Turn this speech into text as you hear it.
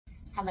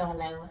Hello,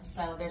 hello.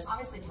 So there's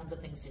obviously tons of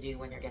things to do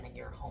when you're getting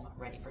your home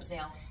ready for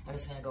sale. I'm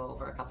just gonna go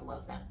over a couple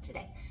of them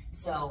today.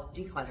 So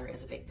declutter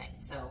is a big thing.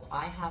 So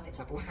I have a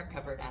Tupperware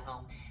cupboard at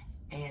home,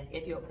 and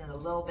if you open it a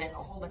little bit, a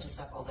whole bunch of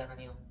stuff falls out on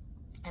you.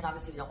 And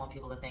obviously we don't want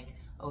people to think,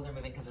 oh, they're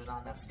moving because there's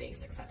not enough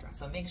space, etc.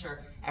 So make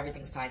sure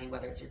everything's tidy,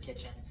 whether it's your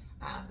kitchen,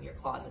 your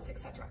closets,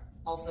 etc.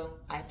 Also,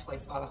 I've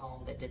twice bought a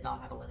home that did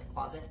not have a linen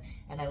closet,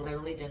 and I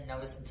literally didn't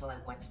notice until I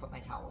went to put my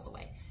towels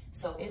away.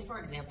 So if, for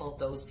example,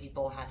 those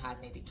people had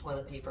maybe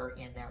toilet paper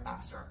in their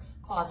master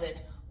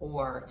closet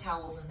or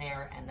towels in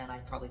there, and then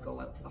I'd probably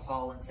go out to the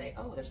hall and say,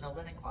 oh, there's no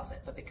linen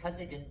closet. But because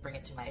they didn't bring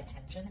it to my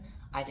attention,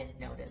 I didn't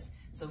notice.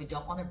 So we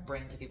don't want to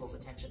bring to people's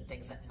attention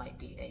things that might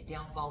be a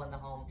downfall in the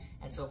home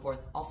and so forth.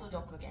 Also,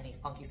 don't cook any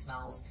funky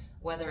smells,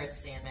 whether it's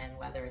salmon,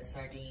 whether it's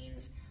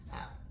sardines,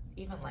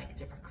 even like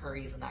different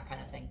curries and that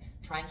kind of thing.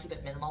 Try and keep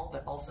it minimal,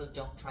 but also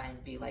don't try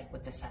and be like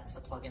with the scents,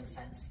 the plug-in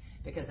scents,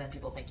 because then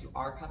people think you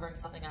are covering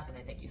something up and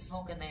they think you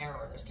smoke in there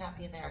or there's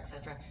cappy in there,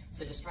 etc.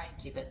 So just try and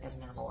keep it as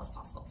minimal as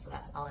possible. So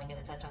that's all I'm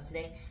going to touch on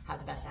today. Have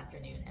the best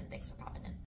afternoon, and thanks for popping in.